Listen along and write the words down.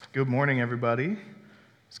Good morning, everybody.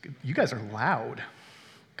 You guys are loud.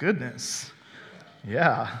 Goodness.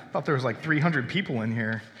 Yeah, I thought there was like 300 people in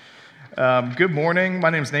here. Good morning. My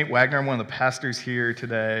name is Nate Wagner. I'm one of the pastors here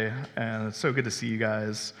today, and it's so good to see you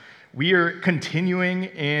guys. We are continuing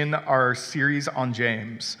in our series on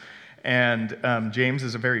James, and James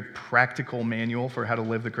is a very practical manual for how to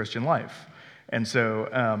live the Christian life. And so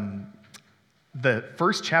the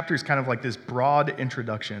first chapter is kind of like this broad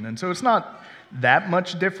introduction, and so it's not that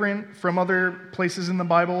much different from other places in the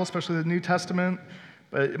Bible, especially the New Testament,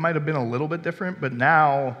 but it might have been a little bit different. But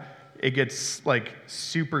now it gets like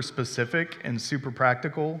super specific and super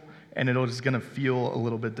practical, and it's going to feel a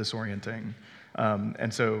little bit disorienting.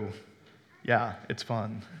 And so, yeah, it's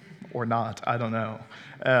fun. Or not, I don't know.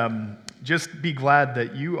 Just be glad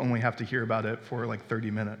that you only have to hear about it for like 30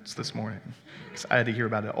 minutes this morning, because I had to hear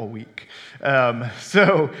about it all week.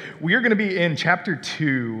 So we are going to be in chapter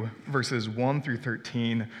 2, verses 1 through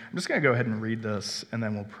 13. I'm just going to go ahead and read this, and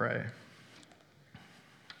then we'll pray.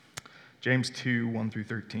 James 2, 1 through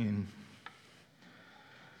 13.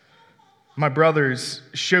 My brothers,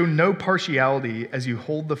 show no partiality as you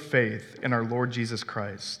hold the faith in our Lord Jesus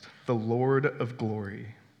Christ, the Lord of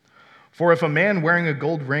glory. For if a man wearing a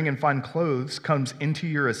gold ring and fine clothes comes into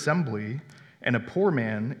your assembly, and a poor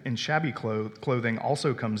man in shabby clothing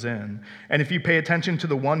also comes in, and if you pay attention to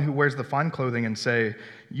the one who wears the fine clothing and say,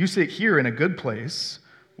 "You sit here in a good place,"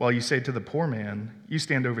 while you say to the poor man, "You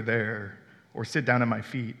stand over there," or "Sit down at my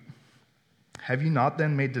feet," have you not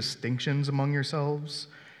then made distinctions among yourselves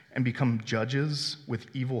and become judges with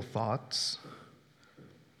evil thoughts?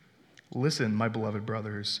 Listen, my beloved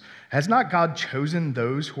brothers, has not God chosen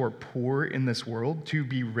those who are poor in this world to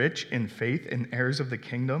be rich in faith and heirs of the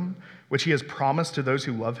kingdom, which he has promised to those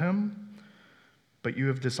who love him? But you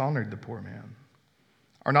have dishonored the poor man.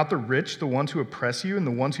 Are not the rich the ones who oppress you and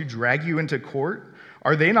the ones who drag you into court?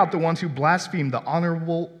 Are they not the ones who blaspheme the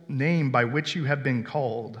honorable name by which you have been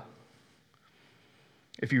called?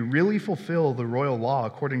 If you really fulfill the royal law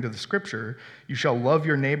according to the scripture, you shall love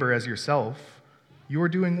your neighbor as yourself, you are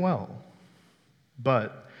doing well.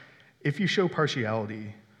 But if you show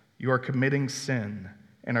partiality, you are committing sin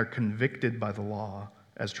and are convicted by the law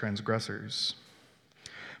as transgressors.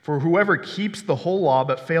 For whoever keeps the whole law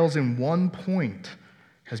but fails in one point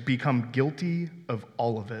has become guilty of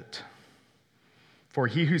all of it. For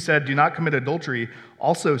he who said, "Do not commit adultery,"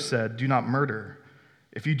 also said, "Do not murder."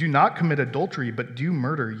 If you do not commit adultery but do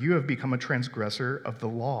murder, you have become a transgressor of the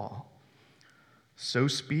law. So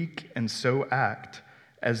speak and so act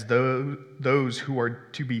as though those who are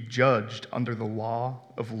to be judged under the law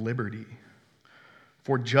of liberty.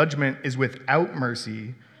 For judgment is without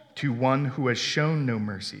mercy to one who has shown no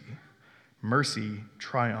mercy. Mercy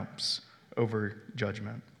triumphs over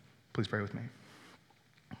judgment. Please pray with me.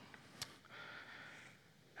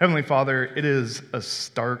 Heavenly Father, it is a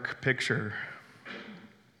stark picture.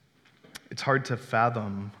 It's hard to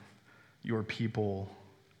fathom your people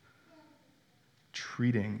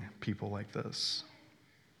treating people like this,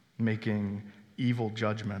 making evil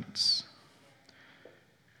judgments.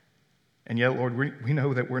 And yet, Lord, we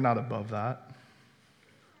know that we're not above that.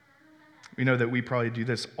 We know that we probably do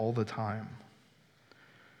this all the time.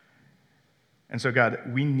 And so, God,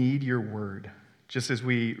 we need your word, just as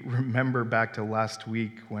we remember back to last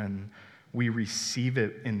week when we receive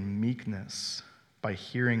it in meekness by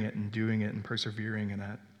hearing it and doing it and persevering in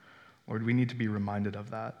it. Lord, we need to be reminded of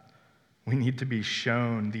that. We need to be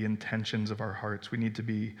shown the intentions of our hearts. We need to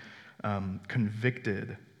be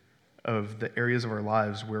convicted of the areas of our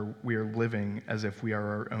lives where we are living as if we are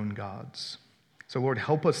our own gods. So, Lord,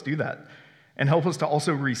 help us do that. And help us to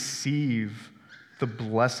also receive the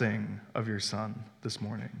blessing of your Son this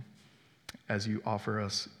morning as you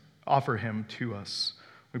offer him to us.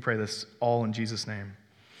 We pray this all in Jesus' name.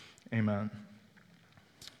 Amen.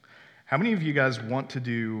 How many of you guys want to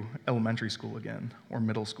do elementary school again or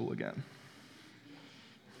middle school again?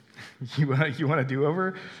 You want to do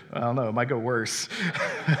over? I don't know. It might go worse.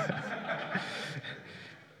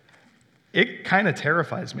 It kind of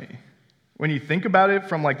terrifies me when you think about it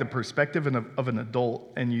from like the perspective of an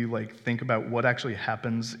adult, and you like think about what actually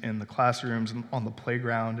happens in the classrooms and on the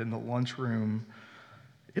playground, in the lunchroom.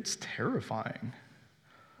 It's terrifying.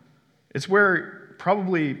 It's where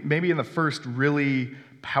probably maybe in the first really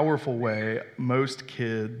powerful way, most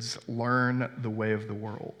kids learn the way of the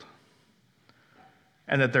world.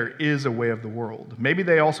 And that there is a way of the world. Maybe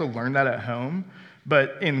they also learn that at home,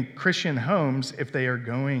 but in Christian homes, if they are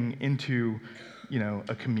going into,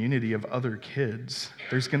 a community of other kids,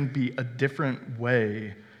 there's going to be a different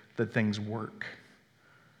way that things work.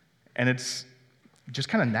 And it's just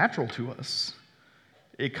kind of natural to us.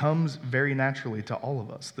 It comes very naturally to all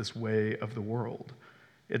of us, this way of the world.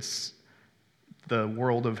 It's the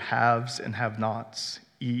world of haves and have-nots,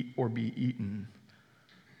 eat or be eaten,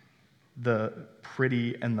 the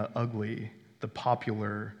pretty and the ugly, the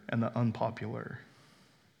popular and the unpopular,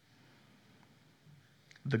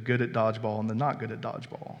 the good at dodgeball and the not good at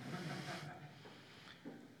dodgeball.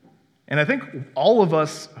 And I think all of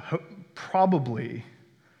us probably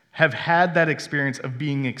have had that experience of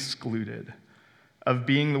being excluded, of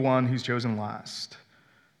being the one who's chosen last,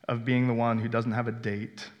 of being the one who doesn't have a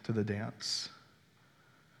date to the dance,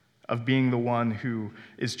 of being the one who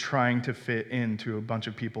is trying to fit into a bunch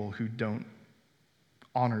of people who don't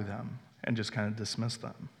honor them and just kind of dismiss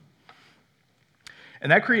them.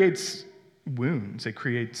 And that creates wounds, it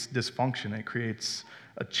creates dysfunction, it creates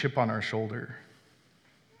a chip on our shoulder.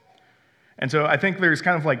 And so I think there's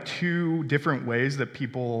kind of like two different ways that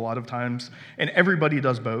people a lot of times, and everybody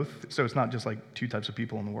does both, so it's not just like two types of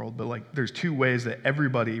people in the world, but like there's two ways that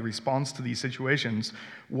everybody responds to these situations.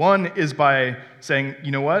 One is by saying, you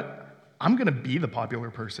know what, I'm gonna be the popular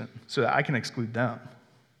person so that I can exclude them.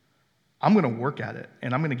 I'm gonna work at it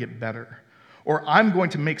and I'm gonna get better. Or I'm going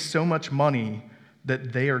to make so much money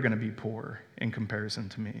that they are gonna be poor in comparison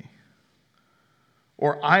to me.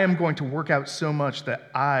 Or I am going to work out so much that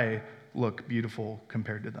I look beautiful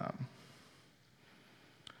compared to them.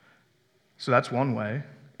 So that's one way.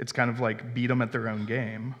 It's kind of like beat them at their own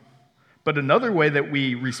game. But another way that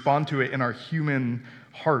we respond to it in our human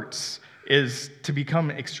hearts is to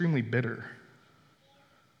become extremely bitter.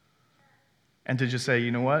 And to just say,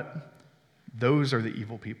 you know what? Those are the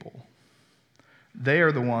evil people. They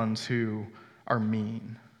are the ones who are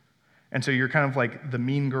mean. And so you're kind of like the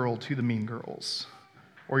mean girl to the mean girls.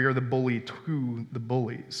 Or you're the bully to the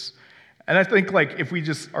bullies. And I think like if we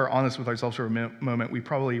just are honest with ourselves for a moment, we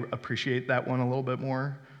probably appreciate that one a little bit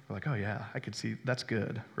more. We're like, oh yeah, I could see, that's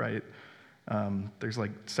good, right? There's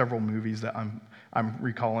like several movies that I'm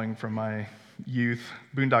recalling from my youth.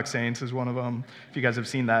 Boondock Saints is one of them. If you guys have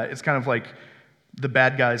seen that, it's kind of like the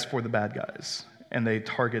bad guys for the bad guys, and they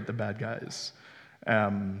target the bad guys.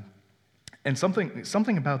 And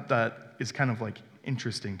something about that is kind of like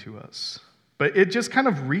interesting to us. But it just kind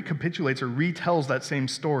of recapitulates or retells that same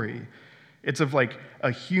story. It's of like a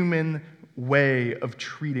human way of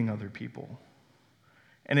treating other people.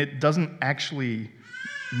 And it doesn't actually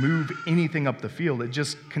move anything up the field. It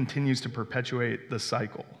just continues to perpetuate the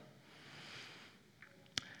cycle.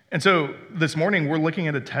 And so this morning, we're looking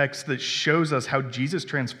at a text that shows us how Jesus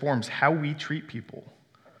transforms how we treat people.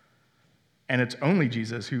 And it's only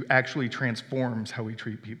Jesus who actually transforms how we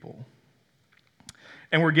treat people.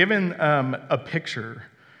 And we're given a picture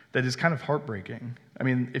that is kind of heartbreaking. I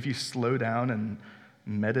mean, if you slow down and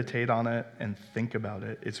meditate on it and think about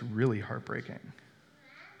it, it's really heartbreaking.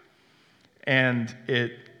 And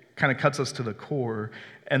it kind of cuts us to the core.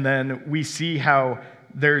 And then we see how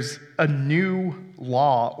there's a new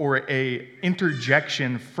law or a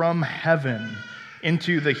interjection from heaven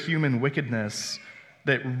into the human wickedness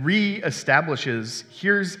that reestablishes,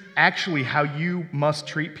 here's actually how you must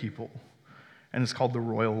treat people. And it's called the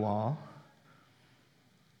royal law.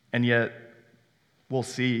 And yet, we'll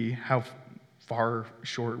see how far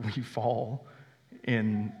short we fall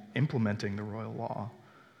in implementing the royal law.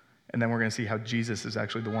 And then we're going to see how Jesus is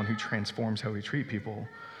actually the one who transforms how we treat people.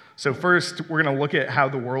 So first, we're going to look at how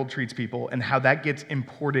the world treats people and how that gets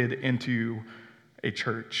imported into a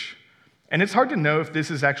church. And it's hard to know if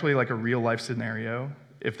this is actually like a real-life scenario,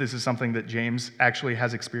 if this is something that James actually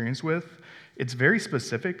has experience with. It's very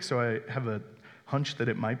specific, so I have a hunch that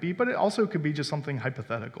it might be, but it also could be just something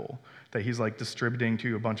hypothetical that he's like distributing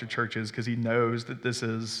to a bunch of churches because he knows that this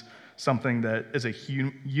is something that is a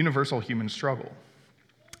universal human struggle.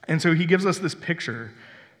 And so he gives us this picture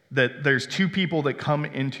that there's two people that come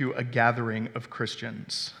into a gathering of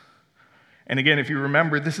Christians. And again, if you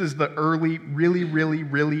remember, this is the early,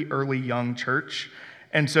 really early young church.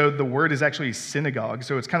 And so the word is actually synagogue.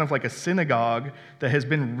 So it's kind of like a synagogue that has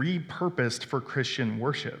been repurposed for Christian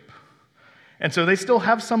worship. And so they still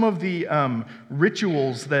have some of the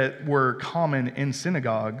rituals that were common in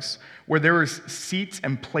synagogues, where there were seats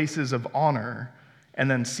and places of honor,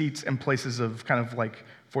 and then seats and places of kind of like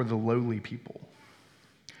for the lowly people.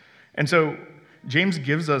 And so James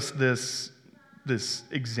gives us this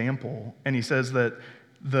example, and he says that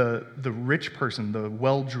the rich person, the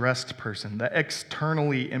well-dressed person, the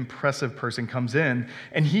externally impressive person comes in,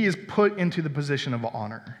 and he is put into the position of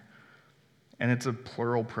honor. And it's a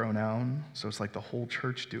plural pronoun, so it's like the whole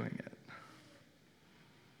church doing it.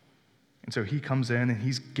 And so he comes in and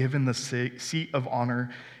he's given the seat of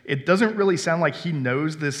honor. It doesn't really sound like he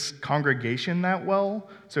knows this congregation that well.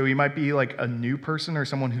 So he might be like a new person or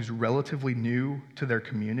someone who's relatively new to their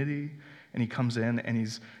community. And he comes in and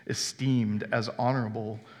he's esteemed as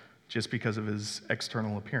honorable just because of his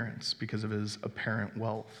external appearance, because of his apparent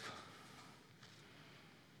wealth.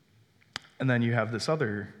 And then you have this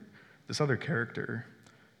other character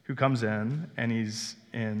who comes in and he's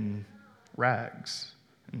in rags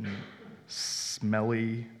and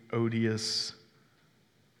smelly, odious,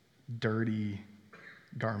 dirty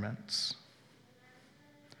garments.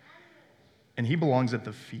 And he belongs at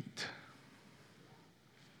the feet,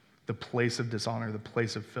 the place of dishonor, the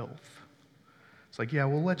place of filth. It's like, yeah,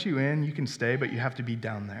 we'll let you in, you can stay, but you have to be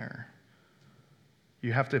down there.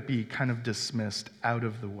 You have to be kind of dismissed out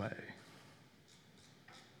of the way.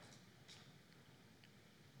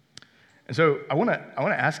 And so I want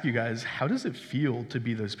to ask you guys, how does it feel to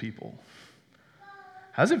be those people?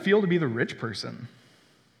 How does it feel to be the rich person?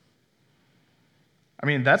 I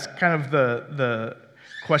mean, that's kind of the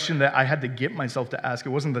question that I had to get myself to ask. It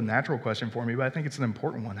wasn't the natural question for me, but I think it's an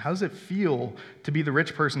important one. How does it feel to be the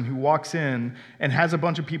rich person who walks in and has a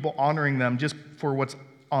bunch of people honoring them just for what's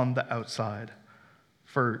on the outside,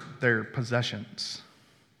 for their possessions,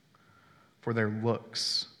 for their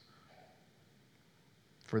looks,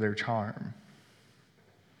 for their charm?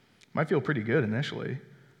 Might feel pretty good initially.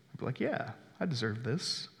 I'd be like, yeah, I deserve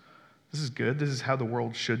this. This is good. This is how the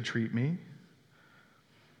world should treat me.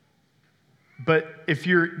 But if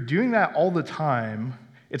you're doing that all the time,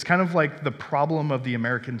 it's kind of like the problem of the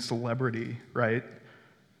American celebrity, right?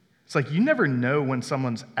 It's like you never know when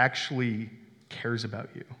someone's actually cares about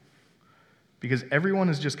you because everyone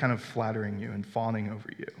is just kind of flattering you and fawning over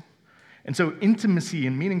you. And so intimacy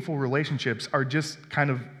and meaningful relationships are just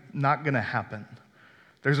kind of not going to happen.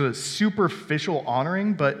 There's a superficial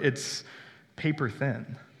honoring, but it's paper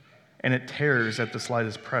thin, and it tears at the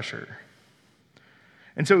slightest pressure.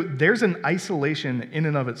 And so there's an isolation in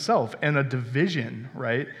and of itself and a division,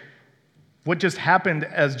 right? What just happened,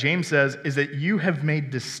 as James says, is that you have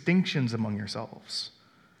made distinctions among yourselves.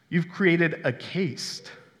 You've created a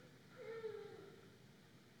caste.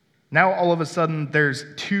 Now, all of a sudden, there's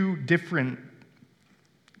two different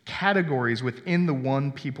categories within the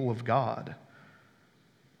one people of God,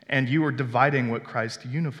 and you are dividing what Christ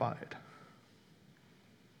unified.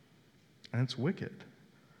 And it's wicked.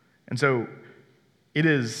 And so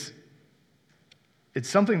it's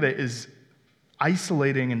something that is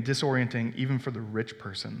isolating and disorienting even for the rich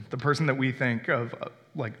person, the person that we think of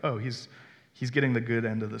like, oh, he's getting the good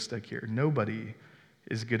end of the stick here. Nobody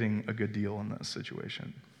is getting a good deal in this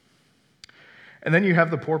situation. And then you have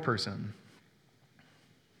the poor person.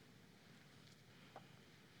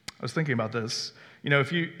 I was thinking about this. You know,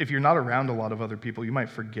 if you're not around a lot of other people, you might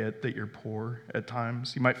forget that you're poor at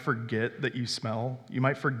times. You might forget that you smell. You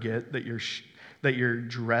might forget that your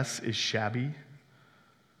dress is shabby.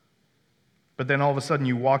 But then all of a sudden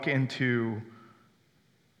you walk into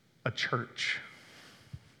a church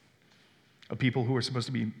of people who are supposed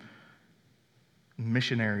to be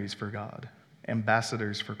missionaries for God,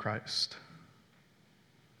 ambassadors for Christ.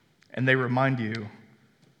 And they remind you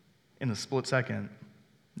in a split second,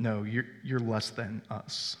 no, you're less than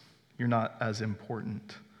us. You're not as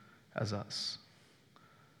important as us.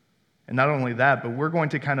 And not only that, but we're going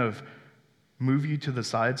to kind of move you to the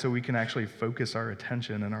side so we can actually focus our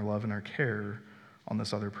attention and our love and our care on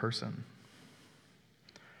this other person.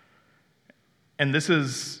 And this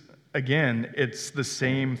is, again, it's the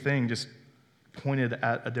same thing, just pointed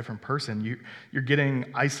at a different person. You're getting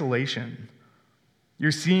isolation.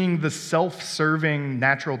 You're seeing the self-serving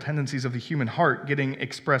natural tendencies of the human heart getting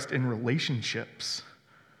expressed in relationships.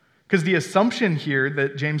 Because the assumption here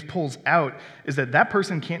that James pulls out is that that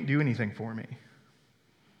person can't do anything for me.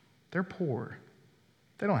 They're poor.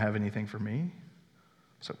 They don't have anything for me.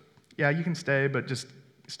 So, yeah, you can stay, but just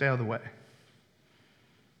stay out of the way.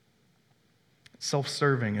 It's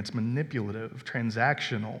self-serving, it's manipulative,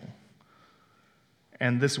 transactional.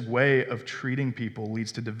 And this way of treating people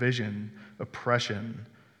leads to division, oppression,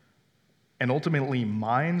 and ultimately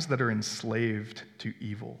minds that are enslaved to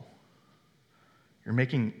evil. You're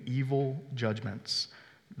making evil judgments.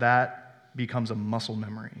 That becomes a muscle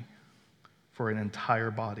memory for an entire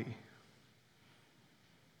body.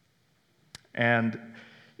 And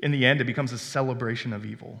in the end, it becomes a celebration of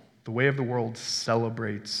evil. The way of the world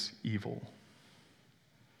celebrates evil.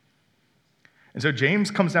 And so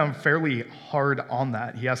James comes down fairly hard on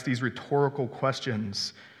that. He asks these rhetorical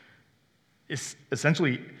questions,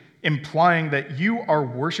 essentially implying that you are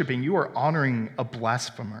worshiping, you are honoring a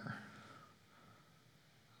blasphemer.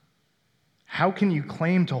 how can you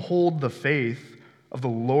claim to hold the faith of the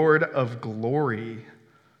Lord of glory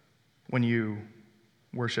when you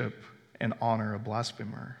worship and honor a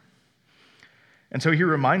blasphemer? And so he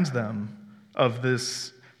reminds them of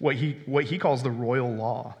this, what he calls the royal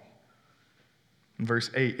law. In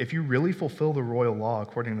verse 8, if you really fulfill the royal law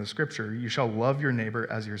according to the scripture, you shall love your neighbor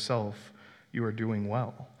as yourself, you are doing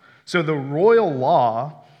well. So the royal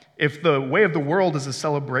law, if the way of the world is a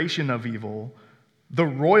celebration of evil, the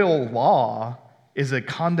royal law is a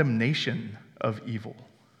condemnation of evil.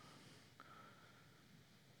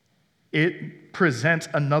 It presents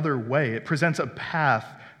another way. It presents a path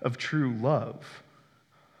of true love.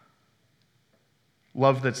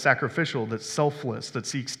 Love that's sacrificial, that's selfless, that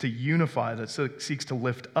seeks to unify, that seeks to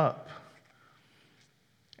lift up.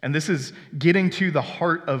 And this is getting to the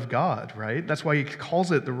heart of God, right? That's why he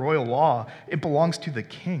calls it the royal law. It belongs to the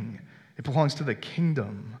king. It belongs to the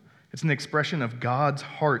kingdom. It's an expression of God's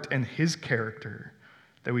heart and his character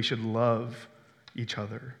that we should love each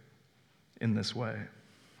other in this way.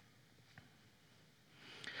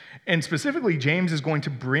 And specifically, James is going to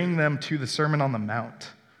bring them to the Sermon on the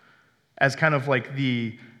Mount as kind of like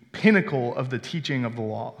the pinnacle of the teaching of the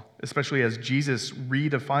law, especially as Jesus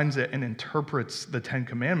redefines it and interprets the Ten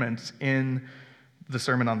Commandments in the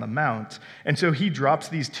Sermon on the Mount. And so he drops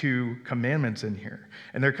these two commandments in here.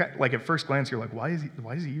 And they're kind of, like, at first glance, you're like, why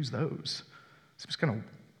does he use those? It's just kind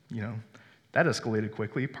of, that escalated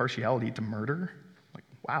quickly. Partiality to murder. Like,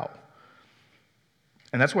 wow.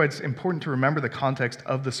 And that's why it's important to remember the context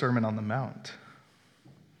of the Sermon on the Mount.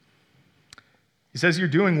 He says you're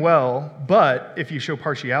doing well, but if you show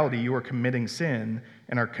partiality, you are committing sin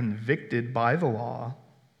and are convicted by the law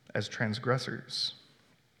as transgressors.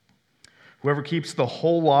 Whoever keeps the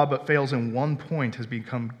whole law but fails in one point has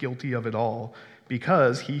become guilty of it all,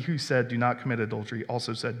 because he who said, do not commit adultery,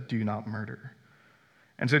 also said, do not murder.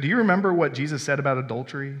 And so do you remember what Jesus said about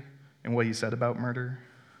adultery and what he said about murder?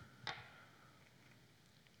 He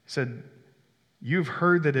said, you've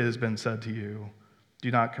heard that it has been said to you, do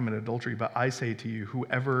not commit adultery, but I say to you,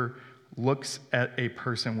 whoever looks at a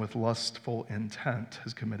person with lustful intent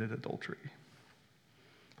has committed adultery.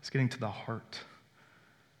 It's getting to the heart.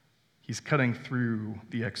 He's cutting through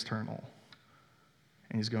the external,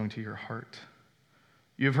 and he's going to your heart.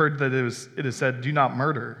 You have heard that it is said, do not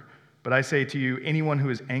murder, but I say to you, anyone who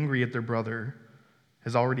is angry at their brother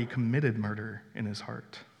has already committed murder in his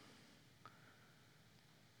heart.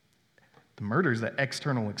 The murder is the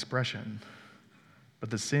external expression, but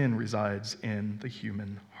the sin resides in the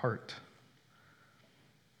human heart.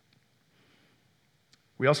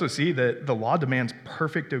 We also see that the law demands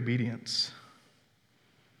perfect obedience.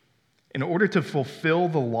 In order to fulfill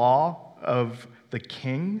the law of the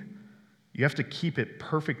king, you have to keep it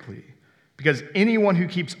perfectly. Because anyone who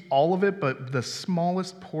keeps all of it, but the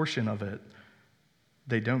smallest portion of it,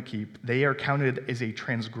 they don't keep, they are counted as a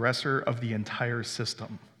transgressor of the entire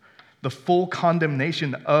system. The full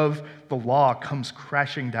condemnation of the law comes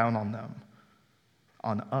crashing down on them,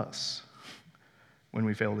 on us, when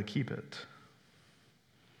we fail to keep it.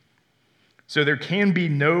 So there can be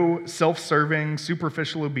no self-serving,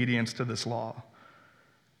 superficial obedience to this law.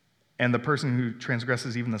 And the person who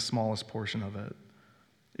transgresses even the smallest portion of it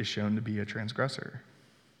is shown to be a transgressor.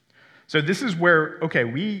 So this is where, okay,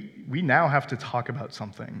 we now have to talk about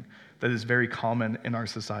something that is very common in our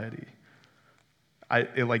society.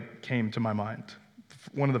 It came to my mind,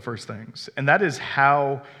 one of the first things. And that is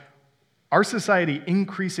how our society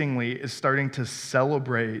increasingly is starting to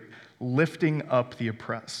celebrate lifting up the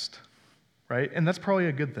oppressed, right? And that's probably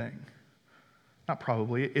a good thing. Not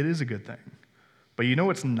probably, it is a good thing. But you know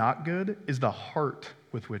what's not good is the heart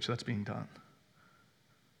with which that's being done.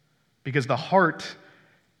 Because the heart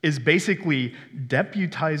is basically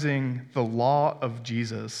deputizing the law of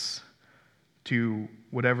Jesus to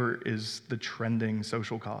whatever is the trending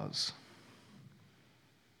social cause.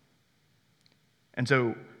 And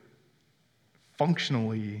so,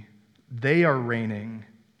 functionally, they are reigning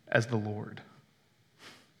as the Lord.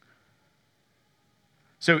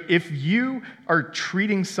 So if you are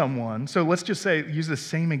treating someone, so let's just say, use the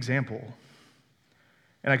same example.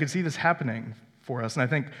 And I can see this happening for us, and I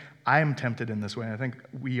think I am tempted in this way, and I think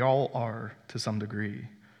we all are to some degree.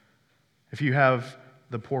 If you have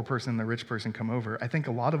the poor person and the rich person come over, I think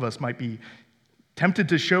a lot of us might be tempted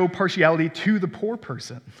to show partiality to the poor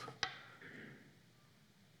person.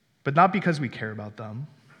 But not because we care about them.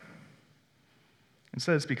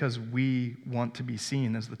 Instead, it's because we want to be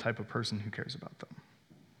seen as the type of person who cares about them.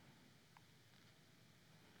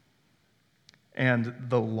 And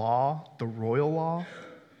the law, the royal law,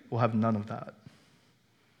 will have none of that.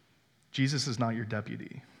 Jesus is not your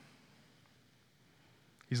deputy.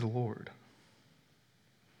 He's the Lord.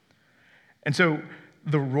 And so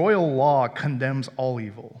the royal law condemns all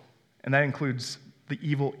evil, and that includes the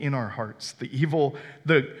evil in our hearts, the evil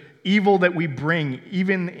that we bring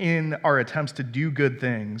even in our attempts to do good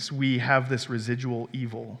things. We have this residual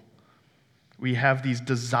evil. We have these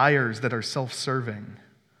desires that are self-serving,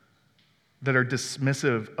 that are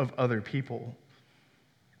dismissive of other people.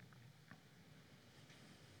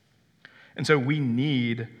 And so we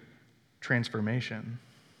need transformation.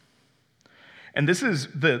 And this is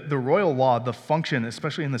the royal law, the function,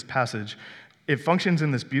 especially in this passage, it functions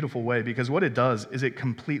in this beautiful way because what it does is it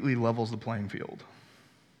completely levels the playing field.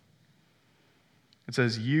 It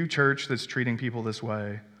says, you church that's treating people this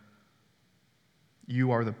way,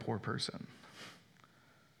 you are the poor person.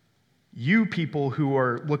 You people who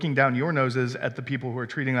are looking down your noses at the people who are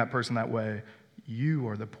treating that person that way, you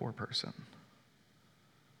are the poor person.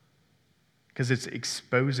 Because it's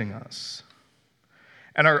exposing us.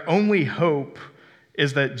 And our only hope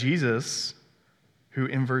is that Jesus, who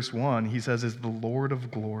in verse 1, he says is the Lord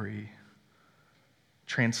of glory,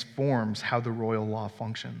 transforms how the royal law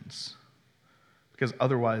functions. Because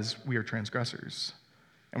otherwise, we are transgressors,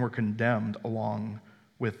 and we're condemned along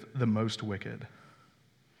with the most wicked.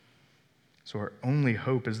 So our only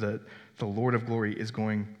hope is that the Lord of glory is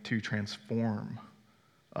going to transform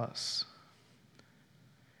us.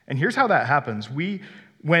 And here's how that happens.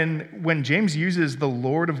 When James uses the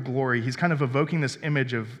Lord of glory, he's kind of evoking this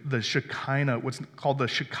image of the Shekinah, what's called the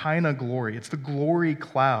Shekinah glory. It's the glory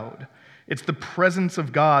cloud. It's the presence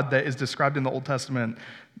of God that is described in the Old Testament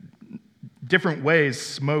different ways,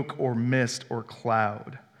 smoke or mist or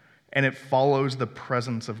cloud. And it follows the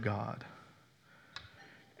presence of God.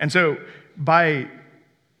 And so by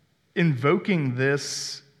invoking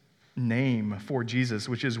this name for Jesus,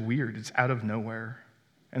 which is weird, it's out of nowhere,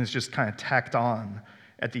 and it's just kind of tacked on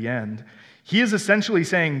at the end, he is essentially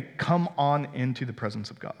saying, come on into the presence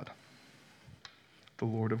of God, the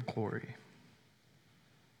Lord of glory.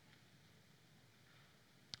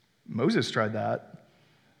 Moses tried that,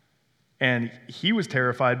 and he was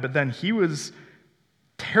terrified, but then he was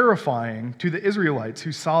terrifying to the Israelites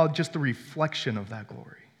who saw just the reflection of that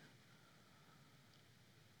glory.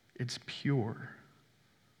 It's pure.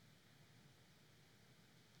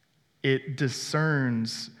 It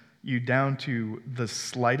discerns you down to the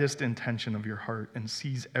slightest intention of your heart and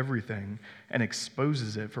sees everything and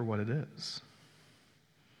exposes it for what it is.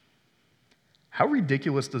 How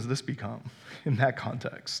ridiculous does this become in that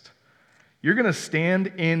context? You're going to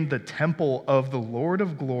stand in the temple of the Lord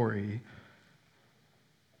of glory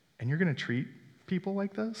and you're going to treat people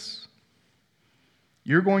like this?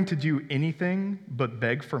 You're going to do anything but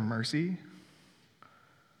beg for mercy?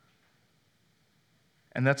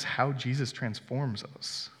 And that's how Jesus transforms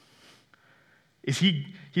us.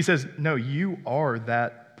 He says, no, you are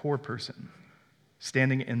that poor person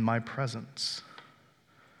standing in my presence.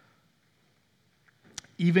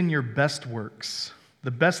 Even your best works, the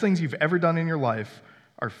best things you've ever done in your life,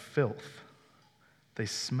 are filth. They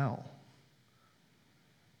smell.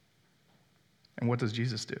 And what does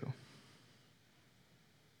Jesus do?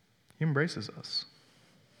 He embraces us.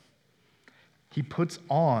 He puts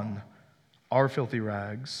on our filthy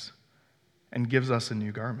rags and gives us a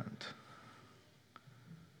new garment.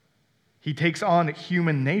 He takes on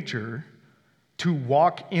human nature to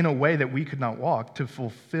walk in a way that we could not walk, to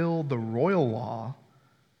fulfill the royal law,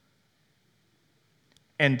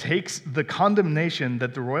 and takes the condemnation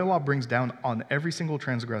that the royal law brings down on every single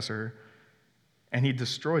transgressor, and he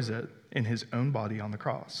destroys it in his own body on the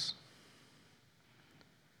cross.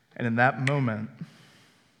 And in that moment,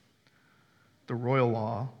 the royal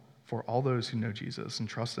law for all those who know Jesus and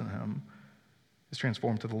trust in him is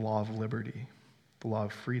transformed to the law of liberty, the law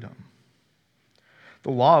of freedom.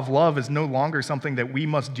 The law of love is no longer something that we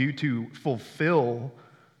must do to fulfill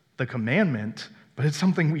the commandment, but it's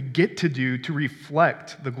something we get to do to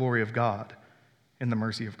reflect the glory of God in the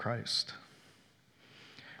mercy of Christ.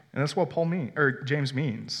 And that's what James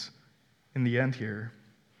means in the end here.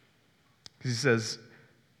 Because he says,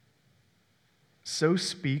 so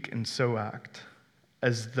speak and so act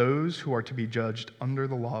as those who are to be judged under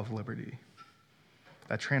the law of liberty.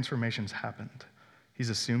 That transformation's happened. He's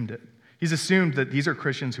assumed it. He's assumed that these are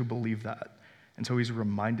Christians who believe that. And so he's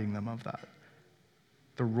reminding them of that.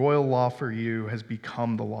 The royal law for you has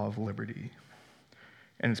become the law of liberty.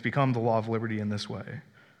 And it's become the law of liberty in this way.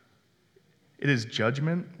 It is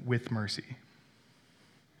judgment with mercy.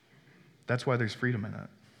 That's why there's freedom in it.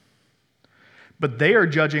 But they are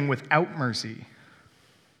judging without mercy.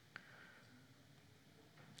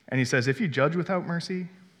 And he says, if you judge without mercy,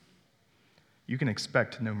 you can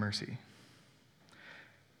expect no mercy.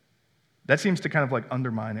 That seems to kind of like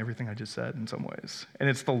undermine everything I just said in some ways. And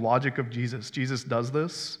it's the logic of Jesus. Jesus does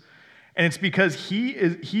this, and it's because he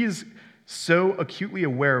is so acutely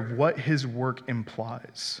aware of what his work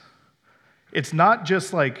implies. It's not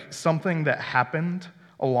just like something that happened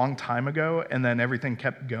a long time ago and then everything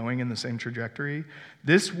kept going in the same trajectory.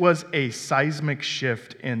 This was a seismic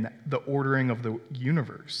shift in the ordering of the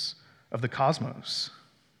universe, of the cosmos.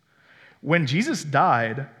 When Jesus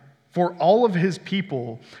died, for all of his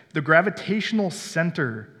people, the gravitational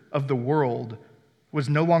center of the world was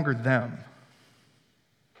no longer them.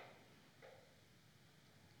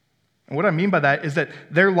 And what I mean by that is that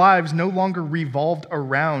their lives no longer revolved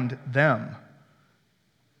around them.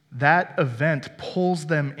 That event pulls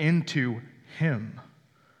them into him.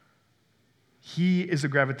 He is a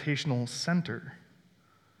gravitational center.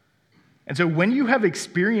 And so when you have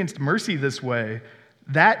experienced mercy this way,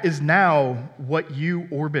 that is now what you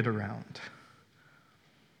orbit around.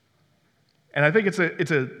 And I think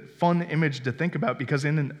it's a fun image to think about, because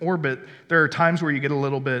in an orbit, there are times where you get a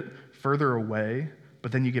little bit further away,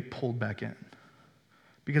 but then you get pulled back in.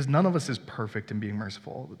 Because none of us is perfect in being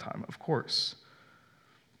merciful all the time, of course.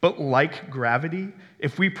 But like gravity,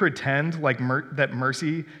 if we pretend like that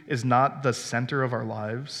mercy is not the center of our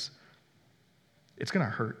lives, it's going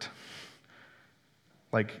to hurt.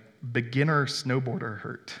 Like beginner snowboarder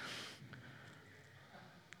hurt.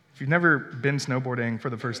 If you've never been snowboarding for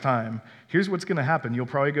the first time, here's what's going to happen. You'll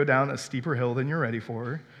probably go down a steeper hill than you're ready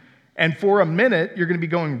for. And for a minute, you're going to be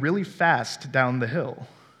going really fast down the hill.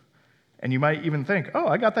 And you might even think, oh,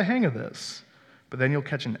 I got the hang of this. But then you'll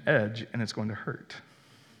catch an edge and it's going to hurt.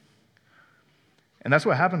 And that's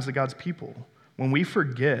what happens to God's people. When we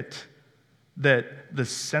forget that the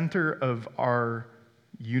center of our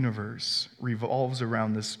universe revolves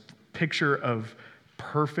around this picture of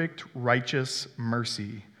perfect, righteous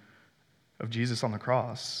mercy of Jesus on the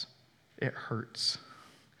cross, it hurts.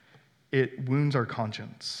 It wounds our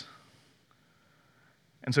conscience.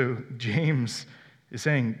 And so James is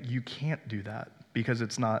saying you can't do that because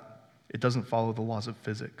it doesn't follow the laws of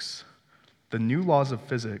physics. The new laws of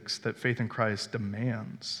physics that faith in Christ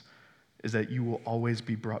demands is that you will always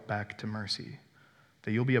be brought back to mercy,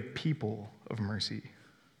 that you'll be a people of mercy.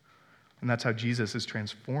 And that's how Jesus is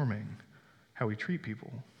transforming how we treat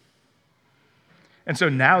people. And so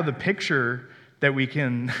now the picture that we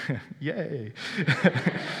can, yay,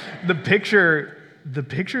 the picture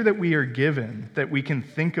that we are given, that we can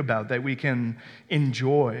think about, that we can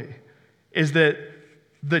enjoy, is that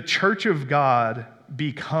the church of God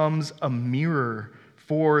becomes a mirror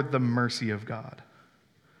for the mercy of God.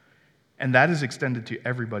 And that is extended to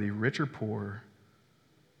everybody, rich or poor,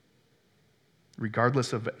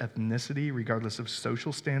 regardless of ethnicity, regardless of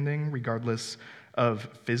social standing, regardless of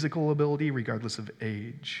physical ability, regardless of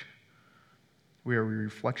age. We are a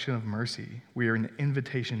reflection of mercy. We are an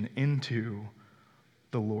invitation into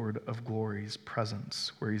the Lord of glory's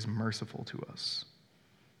presence, where he's merciful to us.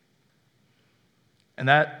 And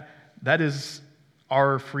that is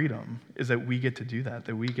our freedom, is that we get to do that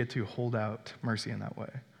we get to hold out mercy in that way.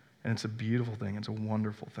 And it's a beautiful thing. It's a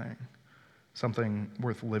wonderful thing. Something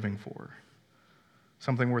worth living for.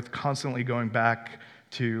 Something worth constantly going back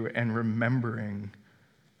to and remembering,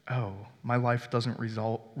 oh, my life doesn't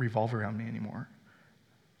revolve around me anymore.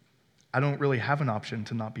 I don't really have an option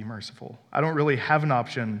to not be merciful. I don't really have an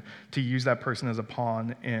option to use that person as a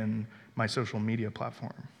pawn in my social media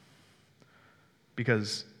platform.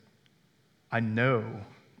 Because I know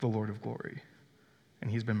the Lord of glory,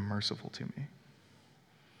 and he's been merciful to me.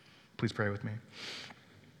 Please pray with me.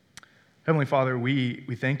 Heavenly Father, we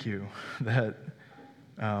thank you that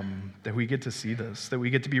we get to see this, that we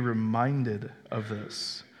get to be reminded of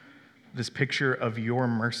this picture of your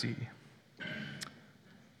mercy.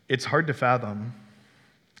 It's hard to fathom.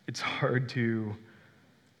 It's hard to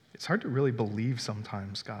really believe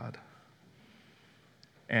sometimes, God.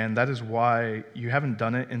 And that is why you haven't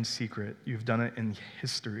done it in secret. You've done it in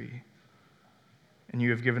history. And you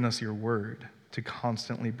have given us your word to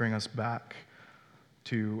constantly bring us back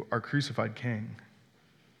to our crucified King,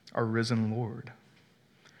 our risen Lord.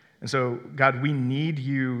 And so, God, we need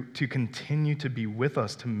you to continue to be with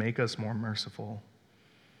us to make us more merciful.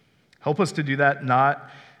 Help us to do that not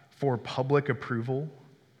for public approval,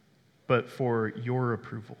 but for your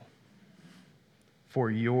approval, for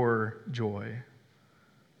your joy.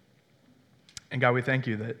 And God, we thank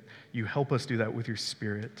you that you help us do that with your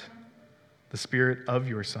Spirit, the Spirit of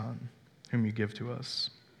your Son, whom you give to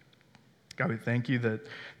us. God, we thank you that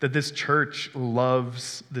this church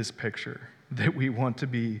loves this picture, that we want to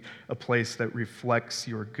be a place that reflects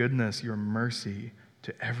your goodness, your mercy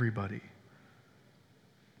to everybody.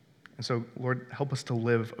 And so, Lord, help us to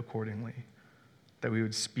live accordingly, that we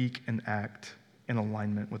would speak and act in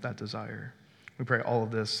alignment with that desire. We pray all of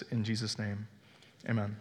this in Jesus' name. Amen.